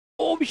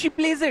Oh, Vishy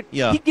plays it.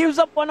 Yeah. He gives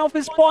up one of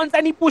his pawns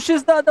and he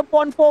pushes the other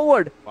pawn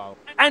forward. Wow.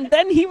 And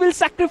then he will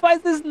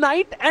sacrifice his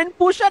knight and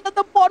push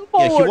another pawn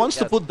forward. Yeah, he wants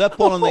to put that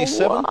pawn on Oh,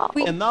 a7. wow.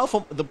 And now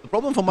the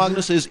problem for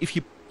Magnus is if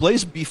he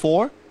plays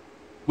b4,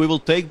 we will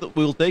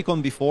take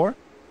on b4,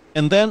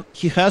 and then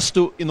he has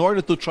to, in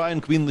order to try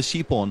and queen the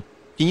c pawn,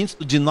 he needs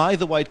to deny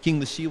the white king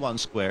the c1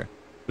 square.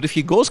 But if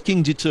he goes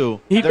king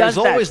d2, there's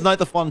always knight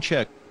f1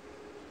 check.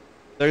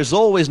 There's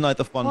always knight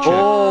f1 check.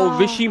 Oh,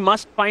 Vishy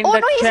must find Oh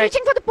that no, he's check.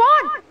 reaching for the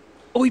pawn.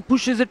 Oh, he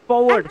pushes it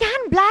forward. And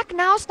can Black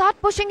now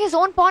start pushing his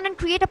own pawn and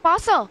create a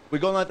passer? We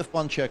go knight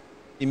f1 check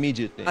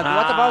immediately. And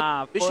what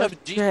about bishop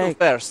first g2 check.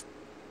 first?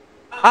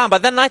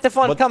 But then knight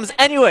f1 comes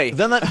anyway.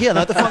 Then knight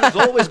f1 is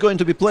always going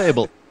to be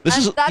playable. This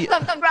is That's the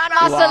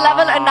grandmaster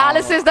level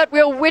analysis that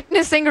we're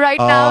witnessing right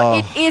now.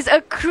 It is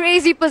a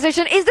crazy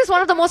position. Is this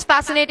one of the most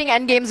fascinating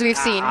endgames we've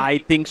seen? I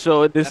think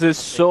so. This is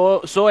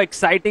so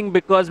exciting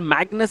because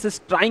Magnus is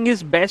trying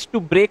his best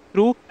to break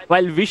through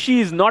while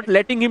Vishy is not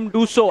letting him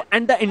do so.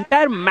 And the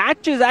entire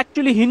match is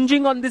actually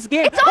hinging on this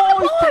game. It's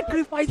on the board!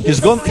 Sacrifices.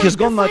 He's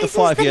gone knight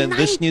f5 here, and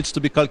this knight. needs to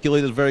be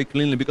calculated very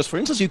cleanly because, for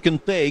instance, you can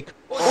take.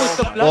 Oh, it's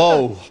a blunder.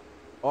 Oh,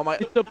 Oh my!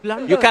 It's a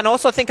blunder. You can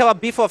also think about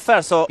b4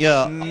 first. So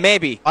Yeah.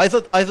 maybe.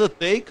 either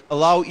take,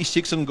 allow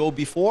e6 and go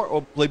b4,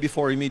 or play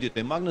b4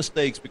 immediately. Magnus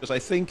takes because I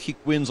think he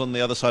wins on the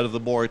other side of the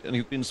board and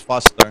he wins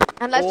faster.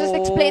 And let's just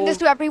explain this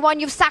to everyone.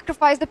 You've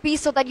sacrificed the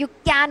piece so that you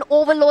can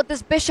overload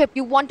this bishop.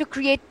 You want to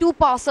create two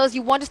passers.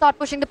 You want to start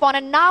pushing the pawn.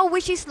 And now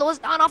Vishy slows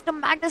down after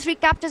Magnus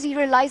recaptures. He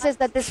realizes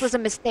that this was a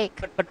mistake.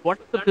 But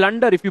what's the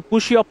blunder? If you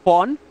push your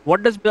pawn,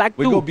 what does black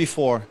We do? go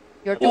b4.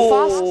 You're too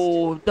fast.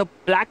 Oh, the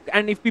black.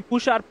 And if we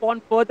push our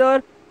pawn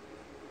further,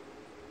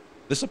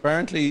 This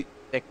apparently.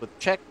 Check with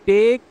check.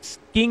 takes,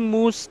 king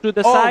moves to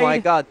the Oh side. my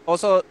god.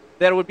 Also,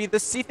 there will be the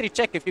c3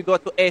 check if you go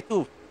to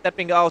a2,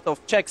 stepping out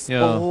of checks.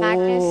 Yeah.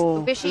 Magnus,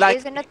 Oh. Vishy Like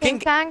is in a king-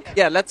 think tank.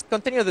 Yeah, let's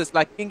continue this.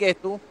 Like king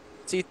a2,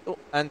 c2,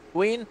 and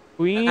queen.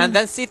 Queen. And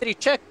then c3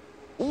 check.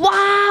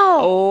 Wow!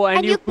 Oh,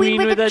 and you queen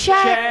with a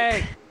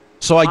check.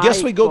 So I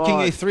guess My we go king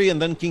God. a3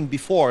 and then king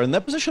b4, and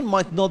that position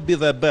might not be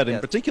that bad, in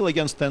Yes. particular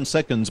against 10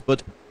 seconds.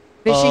 But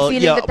Vishy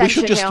feeling yeah, the we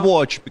should tension just here.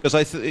 watch because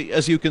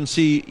as you can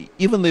see,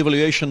 even the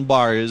evaluation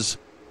bar is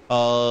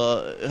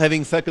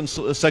having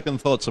second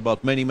thoughts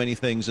about many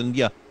things. And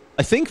yeah,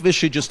 I think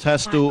Vishy just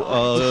has to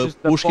Pushes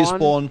the push his pawn,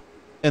 pawn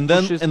and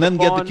then pushes get the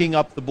the pawn. king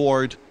up the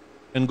board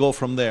and go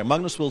from there.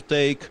 Magnus will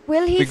take.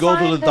 Will he We go to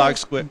find the the- dark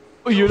square.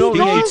 Oh, you know,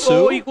 King Vishy- h2.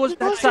 oh, he goes He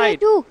that goes to side.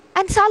 A2.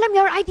 And Salim,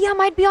 your idea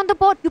might be on the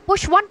board. You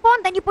push one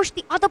pawn, then you push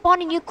the other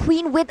pawn and you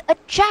queen with a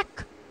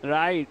check.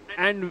 Right,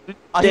 and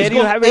Ah, there he's you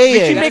gone have it. A8.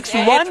 Vishy That's makes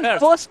A8 one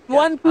first. Yeah.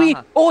 one queen.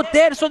 Oh,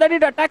 there, so that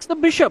it attacks the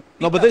bishop.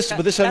 No, but this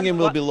endgame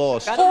will be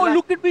lost. Oh,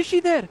 look at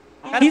Vishy there.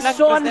 Can He's Black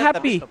so present the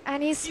unhappy. bishop?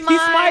 And he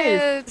smiles.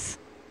 smiles.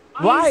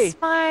 Why? He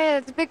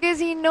smiles because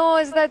he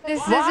knows that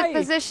this is Why? a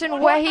position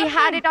where he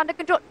had it under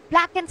control.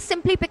 Black can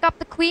simply pick up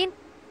the queen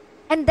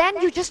and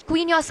then you just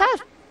queen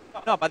yourself.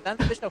 No, but then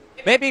the bishop.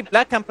 Maybe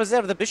black can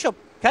preserve the bishop.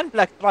 Can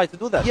black try to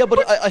do that? Yeah, but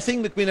I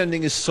think the queen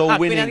ending is so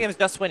Queen winning. endgame is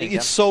just winning.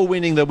 It's so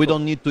winning that we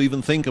don't need to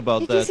even think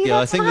about Did you that. see Yeah,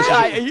 that I think this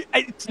smile? is.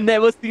 It's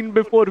never seen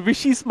before.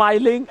 Vishy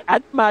smiling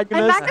at Magnus.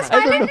 And Magnus I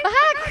don't smiling know.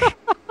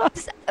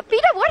 back.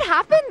 Peter, what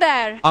happened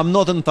there? I'm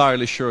not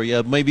entirely sure.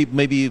 Yeah,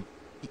 maybe.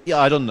 Yeah,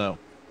 I don't know.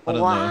 I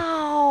don't know.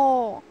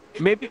 Wow.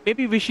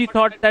 Maybe Vishy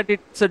thought that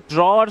it's a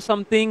draw or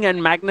something,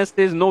 and Magnus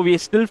says, no, we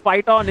still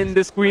fight on in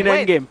this queen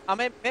Wait,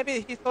 endgame.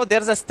 maybe he thought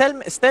there's a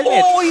stalemate.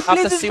 Oh, he after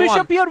plays his C1,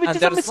 bishop here, which and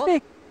is a there's not-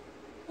 mistake.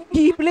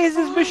 He plays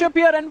his bishop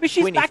here, and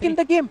Vishy's Queen back in E3.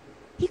 the game.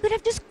 He could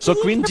have just So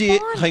queened queen the d8.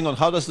 pawn. Hang on,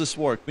 how does this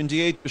work? Queen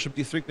d8, bishop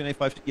d3, queen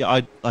a5. Yeah,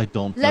 I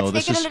don't know. Let's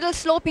This take it a is little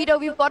slow, Peter.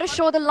 We've got to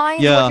show the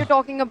lines Yeah. what you're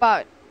talking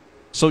about.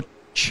 so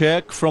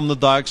check from the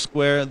dark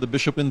square. The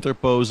bishop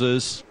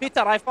interposes.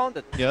 Peter, I found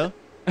it. Yeah,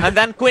 And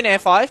then queen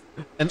a5.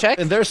 and Check.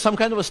 And there's some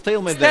kind of a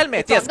stalemate Stalemate,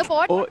 It's yes. on the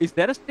board. Oh, is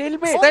there a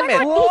stalemate? Oh my stalemate.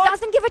 God, he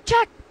doesn't give a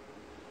check.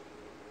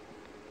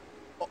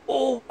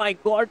 Oh my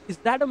god, is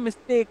that a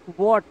mistake?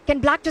 What? Can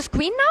Black just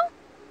queen now?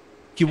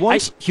 there.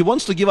 He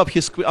wants to give up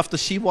his queen after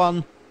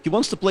c1. He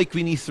wants to play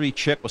queen e3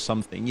 check or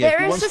something. Yeah, he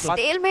There is wants a to.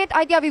 stalemate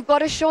idea. We've got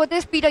to show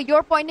this, Peter.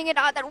 You're pointing it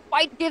out that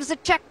White gives a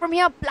check from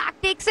here. Black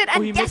takes it, Oh,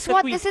 and he guess makes a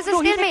what? queen. This is a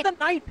No, he stalemate. makes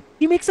a knight.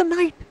 He makes a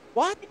knight.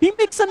 What? He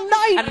makes a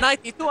knight. And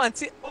knight e2 and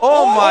c.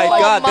 Oh my Oh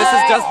god, this is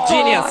my just God.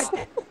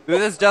 genius.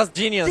 This is just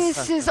genius.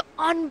 This is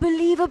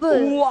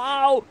unbelievable.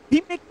 Wow.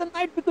 He makes a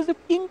knight because if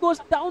king goes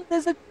down,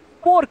 there's a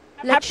fork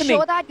Let's happening.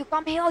 show that. You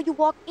come here, you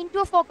walk into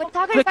a fork. But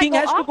Sagar, The if I king go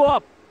has to up, go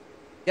up.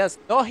 Yes.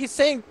 No, he's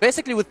saying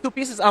basically with two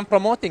pieces I'm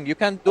promoting. You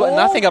can do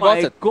nothing about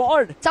it. Oh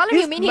my god. Salim,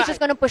 He's you mean he's mad. just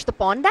going to push the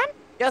pawn then?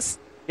 Yes.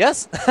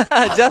 Yes.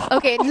 just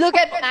Okay, look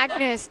at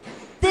Magnus.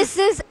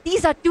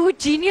 These are two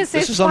geniuses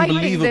This is fighting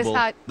unbelievable.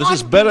 this out. This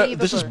is better.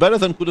 This is Unbelievable. better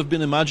than could have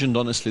been imagined.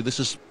 Honestly, this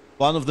is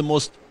one of the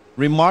most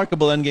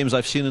remarkable endgames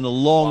I've seen in a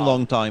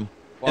long time.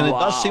 And it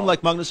does seem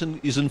like Magnus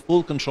is in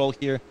full control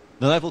here.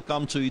 The knight will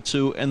come to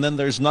e2, and then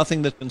there's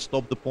nothing that can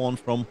stop the pawn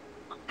from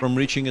from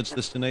reaching its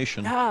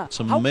destination. Yeah. It's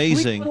How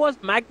amazing. quick was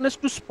Magnus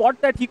to spot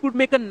that he could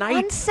make a knight?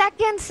 1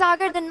 second,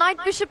 Sagar. The knight,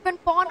 bishop,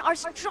 and pawn are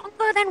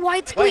stronger than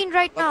white's queen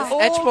right now.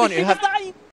 Edge pawn, you have